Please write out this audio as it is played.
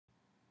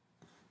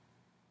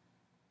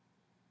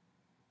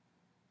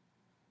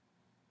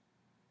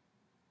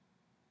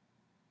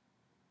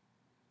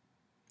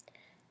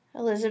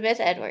Elizabeth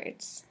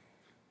Edwards.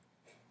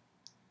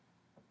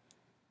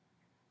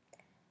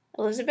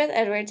 Elizabeth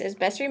Edwards is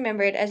best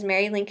remembered as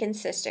Mary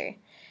Lincoln's sister.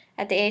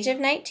 At the age of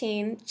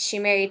 19, she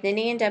married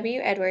Ninian W.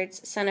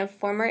 Edwards, son of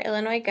former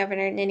Illinois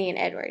Governor Ninian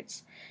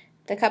Edwards.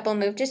 The couple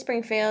moved to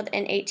Springfield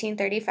in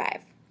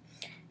 1835.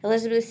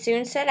 Elizabeth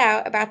soon set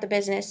out about the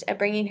business of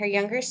bringing her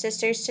younger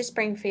sisters to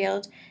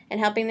Springfield and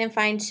helping them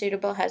find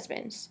suitable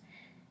husbands.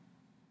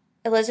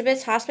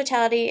 Elizabeth's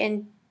hospitality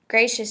and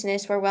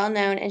graciousness were well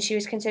known, and she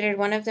was considered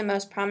one of the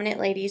most prominent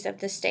ladies of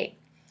the state.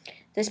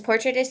 This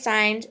portrait is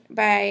signed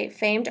by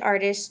famed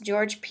artist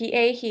George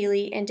P.A.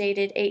 Healy and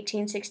dated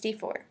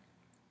 1864.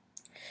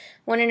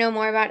 Want to know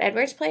more about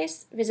Edwards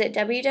Place? Visit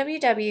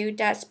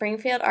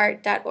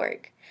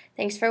www.springfieldart.org.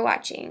 Thanks for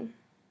watching.